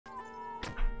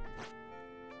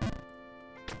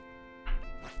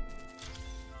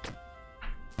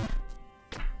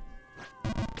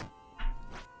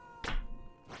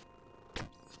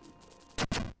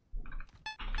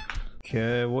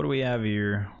Okay, what do we have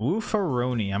here?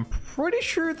 Woofaroni. I'm pretty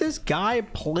sure this guy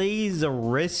plays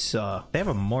Orisa. They have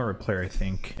a Mora player, I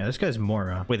think. Yeah, this guy's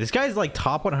Mora. Wait, this guy's like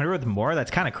top 100 with Mora? That's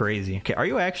kind of crazy. Okay, are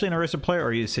you actually an Orisa player or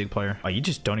are you a Sig player? Oh, you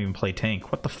just don't even play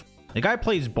tank. What the f? The guy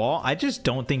plays ball. I just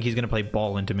don't think he's going to play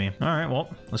ball into me. All right, well,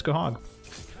 let's go hog.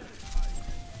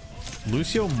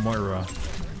 Lucio Mora.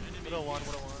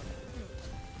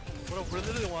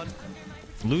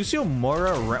 Lucio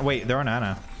Mora. Wait, they're on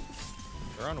Ana.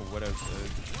 They're on a Widow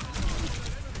Switch.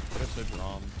 Widow Switch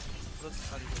Rom.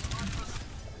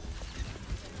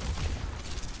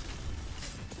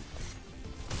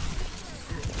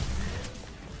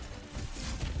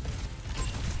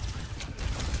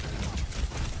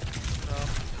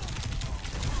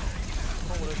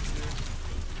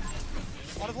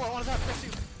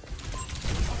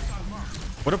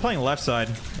 Widow playing left side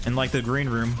in like the green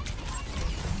room.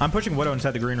 I'm pushing Widow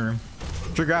inside the green room.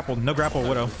 Tree grappled. No grapple,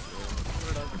 Widow.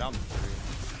 Down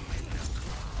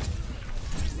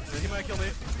 3. He might kill me.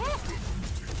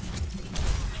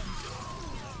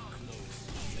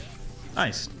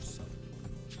 Nice.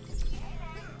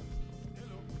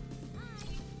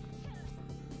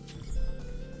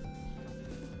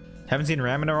 Haven't seen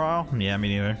Ram in a while? Yeah, me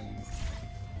neither.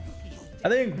 I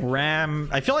think Ram...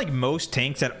 I feel like most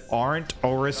tanks that aren't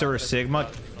Orisa or Sigma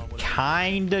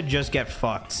kinda just get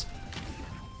fucked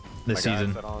this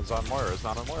season. It's on Moira. It's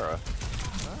not on Moira.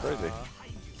 Crazy.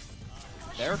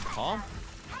 Their comp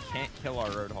can't kill our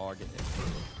Roadhog,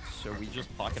 so we just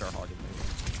pocket our hog and move.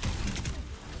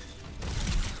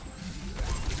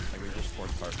 Like we just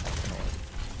force part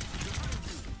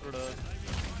pocket.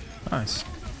 Nice.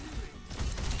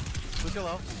 Lucio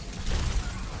low.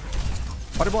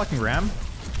 Body blocking Ram.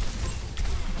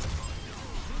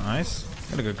 Nice.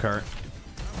 Got a good cart.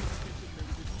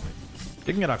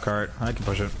 You can get out cart. I can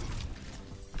push it.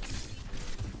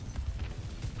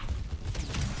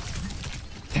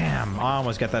 Damn, I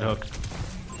almost got that hook.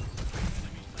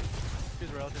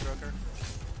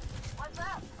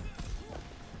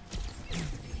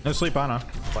 No sleep, Ana.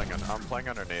 I'm playing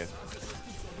underneath.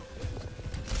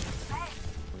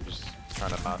 I'm just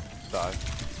trying to not die.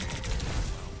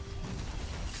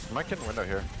 I might get in window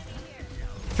here.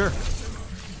 Sure.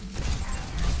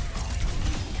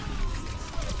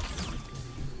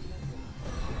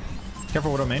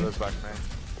 Careful, Widow main. Goes back to me.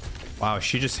 Wow,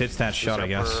 she just hits that shot, I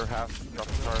guess. Drop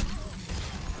the card.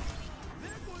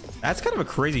 That's kind of a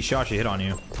crazy shot she hit on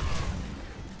you.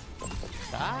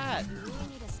 That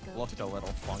looked a little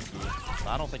funky.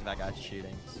 I don't think that guy's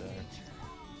cheating, so.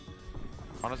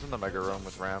 Ana's in the mega room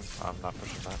with Ram. I'm not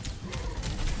pushing that.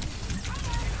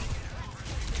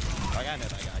 Like, I know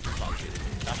that guy. He's not cheating.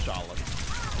 That shot looked.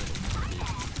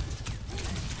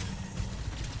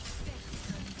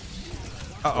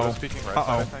 Uh-oh. Speaking right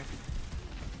side, I think.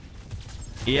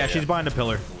 Yeah, she's behind a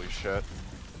pillar. Holy shit.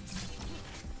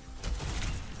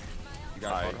 You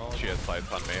got She has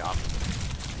sights on me. I'm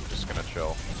just gonna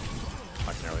chill.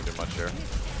 I can't really do much here.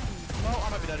 Oh, I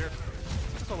might be dead here.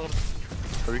 Just a little.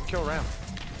 Or we can kill Ram.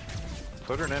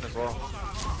 Put her in as well.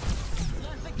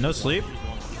 No sleep.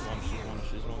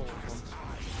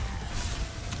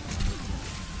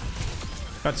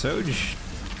 Got Soj.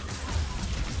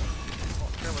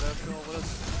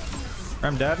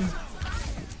 Ram dead.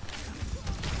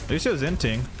 Lucio's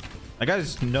inting. That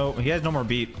guy's he has no more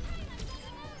beat.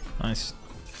 Nice.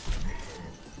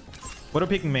 Widow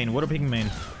peeking main. Widow peeking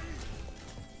main.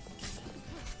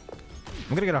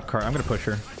 I'm gonna get off cart. I'm gonna push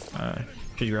her.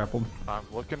 She's grappled. I'm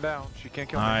looking down. She can't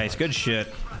kill me. Nice. Good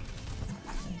shit.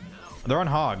 They're on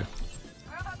hog.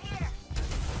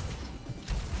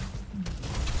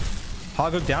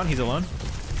 Hog hook down. He's alone.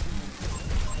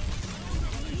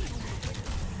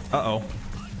 Uh-oh.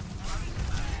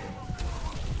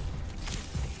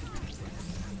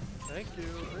 Thank you,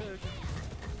 Rick.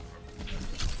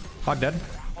 Hog dead.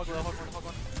 Hog one.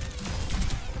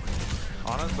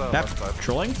 Ana's Tap left side.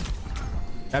 trolling.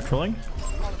 Tap trolling.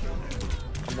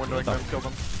 I'm windowing them. Kill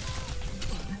them.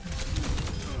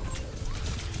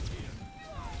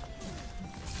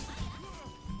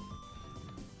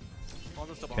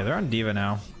 Okay, they're on Diva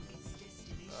now.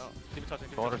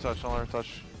 Don't let her touch. Don't let her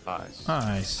touch. Nice.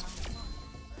 Nice.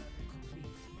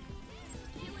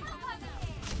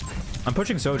 I'm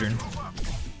pushing Sojourn.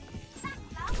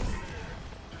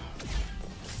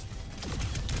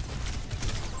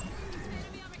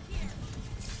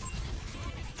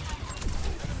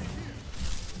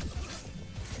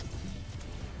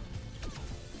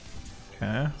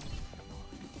 Okay.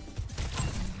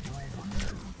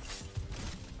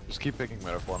 Just keep picking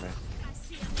meta for me.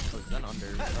 Then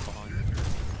under. Behind.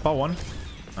 Ball one.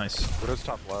 Nice. Widow's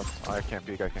top left. I can't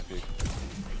peek. I can't peek.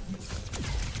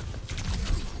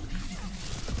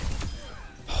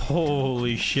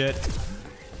 Holy shit.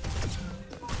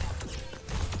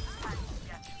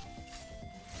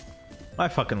 I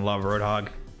fucking love Roadhog.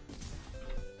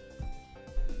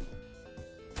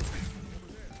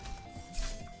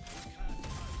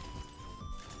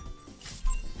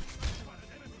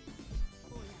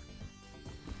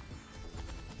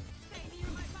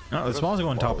 Oh, the small's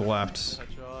going top left. Headshot.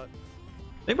 I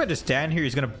think if I just stand here,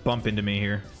 he's gonna bump into me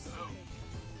here.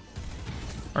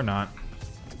 Or not.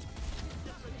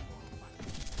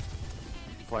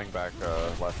 Playing back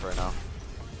left right now.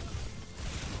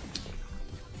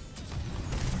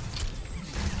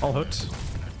 All hooked.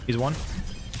 He's one.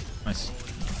 Nice.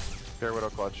 Here, Widow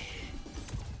clutch.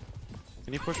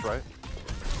 Can you push right?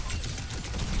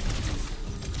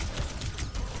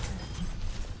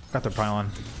 Got their pylon.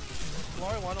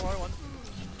 Lori1.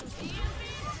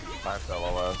 5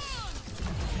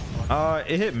 LOS.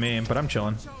 It hit me, but I'm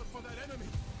chilling.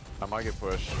 I might get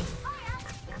pushed.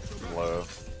 Low.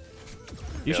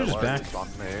 You should just back. On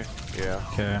me. Yeah.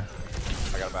 Okay.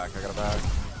 I got a back.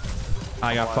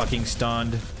 I got fucking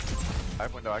stunned. I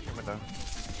have window. I can window.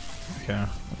 Okay. I'm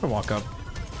gonna walk up.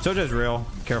 Soja's real.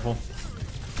 Careful.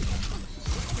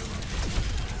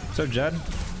 So Jed.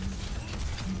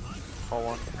 All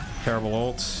one. Terrible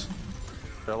ults.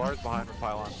 Their alarm's behind for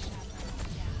pylon.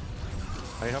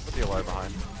 I need help with the alarm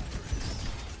behind.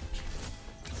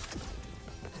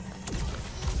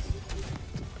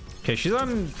 Okay, she's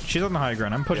on the high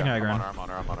ground. I'm pushing high ground. I'm on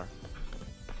her.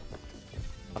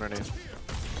 Underneath.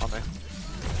 On me.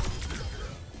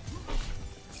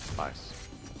 Nice.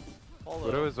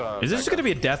 Widow is Is this gonna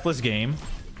be a deathless game?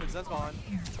 Zen's behind.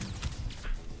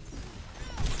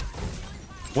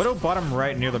 Widow bottom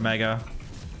right near the mega.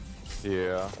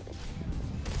 Yeah.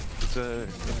 It's in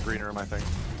the green room, I think.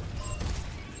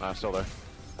 Nah, still there.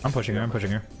 I'm pushing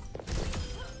her.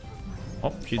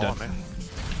 Oh, she's All dead. on me.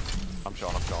 I'm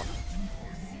chilling.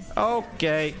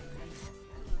 Okay.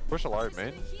 Push a large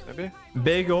main, maybe?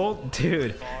 Big ult,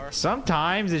 dude.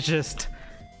 Sometimes it's just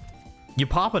you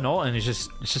pop an ult and it's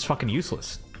just fucking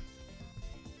useless.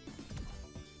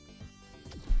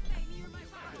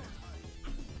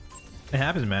 It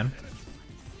happens, man.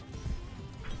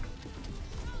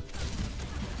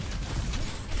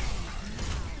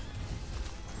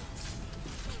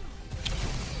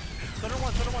 Center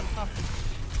one. Ah.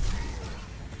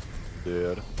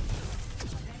 Dude.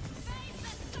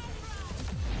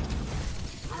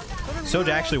 Soja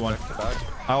actually won. Back.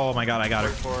 Oh my god, I got her.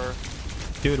 For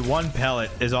Dude, one pellet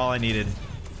is all I needed.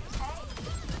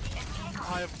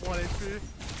 I have 1 HP.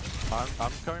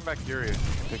 I'm coming back here. You can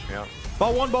pick me up.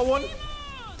 Ball one.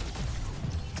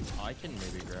 I can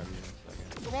maybe grab you in a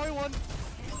second. Lori1.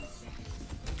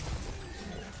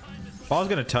 Ball's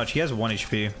gonna touch. He has 1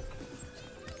 HP.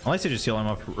 Unless they just heal him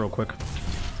up real quick.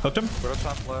 Hooked him. Widow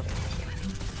top left.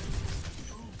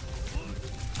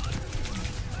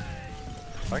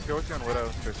 I can go with you on Widow,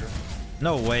 Fisher.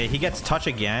 No way. He gets touch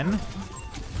again.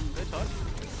 They touch.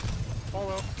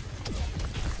 Follow.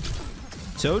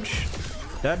 Soj.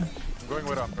 Dead. I'm going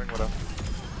Widow.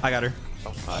 I got her. Oh,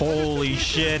 nice. Holy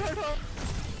shit.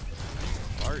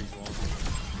 Sorry, one.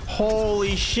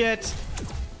 Holy shit.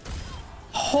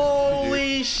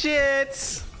 Holy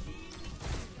shit.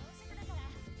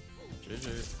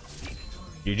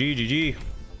 GG.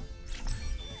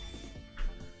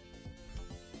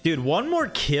 Dude, one more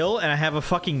kill and I have a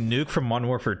fucking nuke from Modern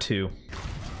Warfare 2.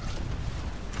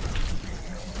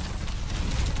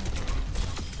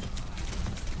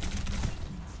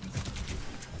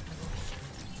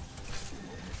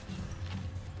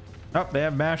 Oh, they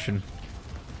have Bastion.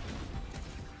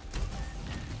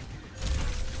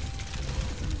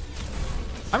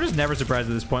 I'm just never surprised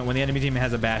at this point when the enemy team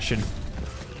has a Bastion.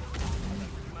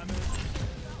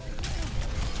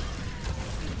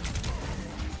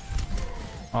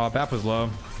 Oh, BAP was low.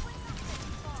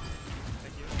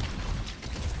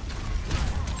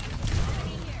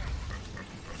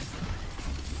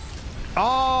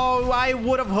 Oh, I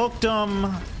would have hooked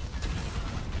him.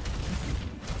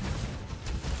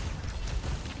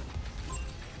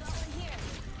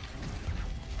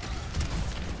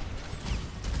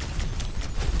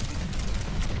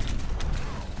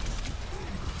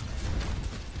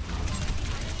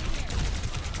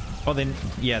 Oh, then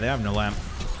yeah, they have no lamp.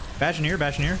 Bastion here. A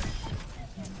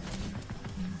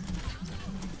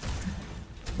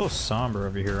little somber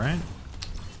over here, right?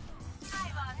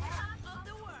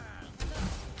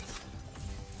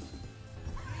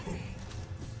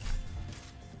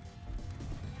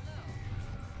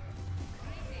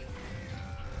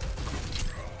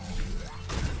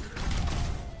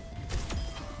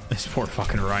 This poor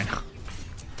fucking Rhino.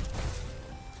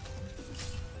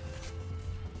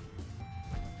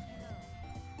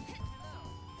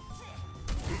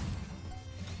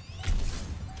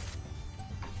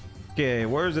 Okay,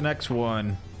 where's the next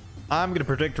one? I'm gonna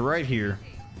predict right here.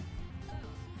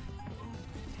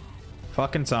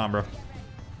 Fucking Sombra.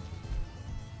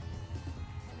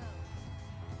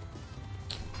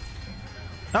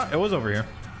 Oh, it was over here.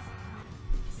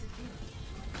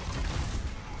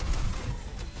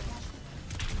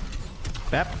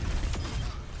 Bap.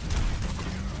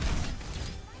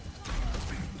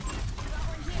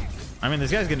 I mean,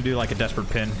 this guy's gonna do like a desperate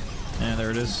pin. Yeah,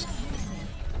 there it is.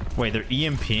 Wait, they're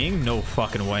EMPing? No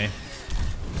fucking way.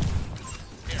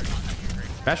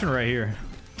 Bastion right here.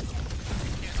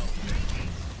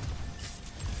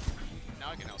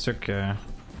 It's okay.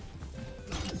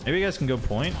 Maybe you guys can go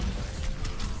point.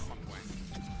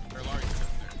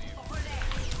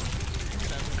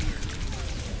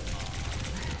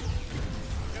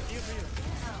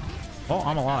 Oh,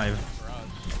 I'm alive.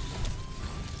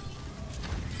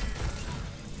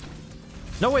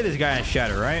 No way this guy has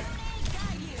shatter, right?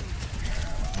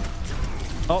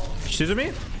 Oh, excuse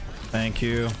me? Thank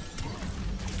you.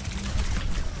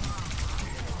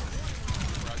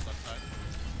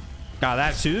 God,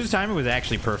 that Suzu's timing was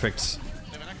actually perfect.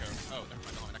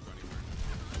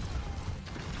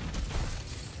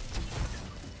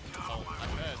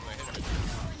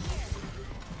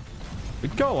 We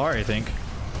could go Lari, I think.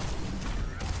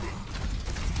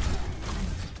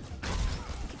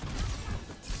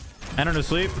 Enter to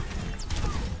sleep.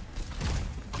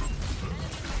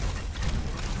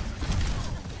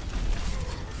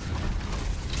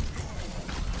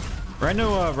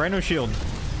 Rhino shield.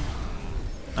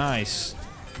 Nice.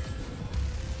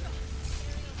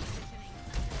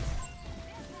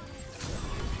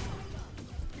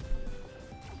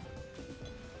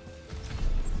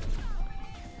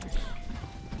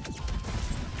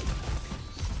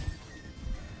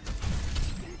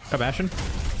 Got Bastion.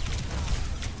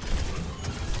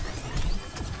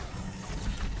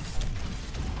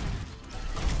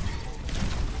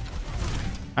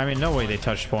 I mean, no way they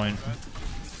touched point.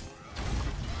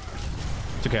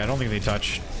 It's okay, I don't think they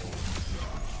touched.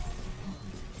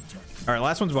 Alright,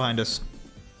 last one's behind us.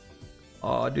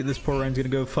 Oh, dude, this poor Ryan's gonna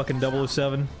go fucking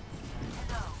 007.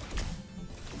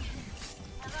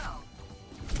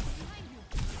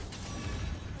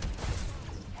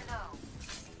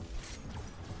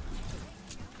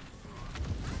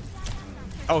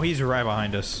 Oh, he's right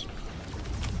behind us.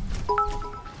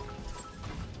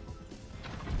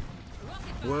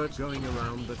 Word going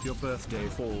around that your birthday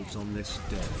falls on this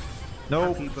day.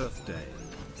 Nope. Happy birthday.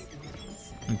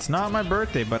 It's not my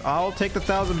birthday, but I'll take the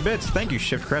 1,000 bits. Thank you,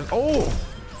 Shift Crest. Oh!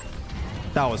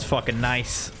 That was fucking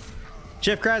nice.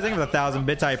 Shift Crest, thank you for the 1,000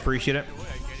 bits. I appreciate it.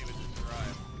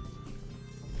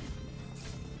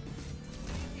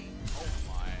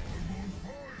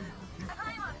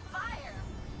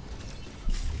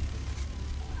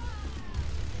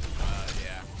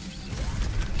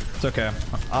 It's okay.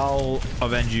 I'll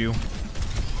avenge you.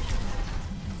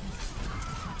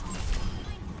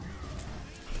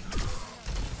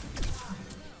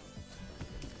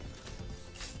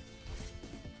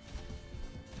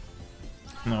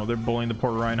 No, they're bullying the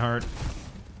poor Reinhardt.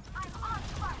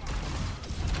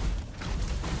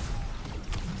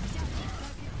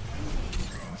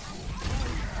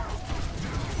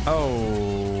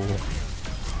 Oh.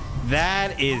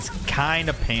 That is kind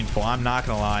of painful. I'm not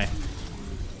gonna lie.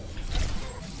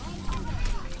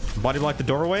 Body block the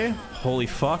doorway? Holy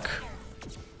fuck.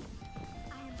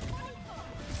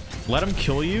 Let him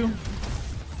kill you?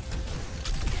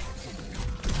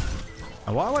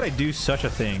 Why would I do such a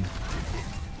thing?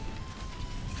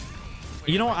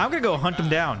 You know what? I'm gonna go hunt him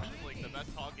down.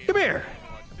 Come here.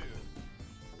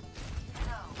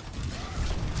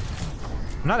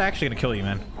 I'm not actually gonna kill you,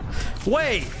 man.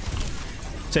 Wait!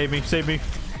 Save me, save me.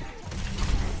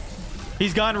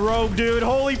 He's gone rogue, dude.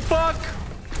 Holy fuck!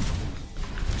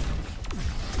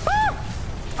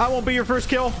 I won't be your first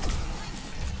kill.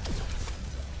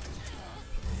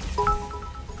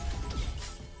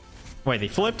 Wait, they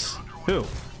flipped? Who?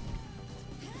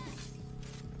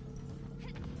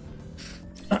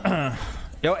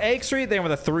 Yo, Egg Street, they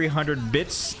with a 300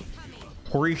 bits.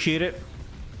 Appreciate it.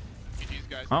 GG's,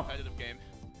 guys. Oh. Competitive game.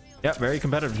 Yeah, very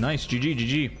competitive. Nice. GG,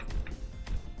 GG.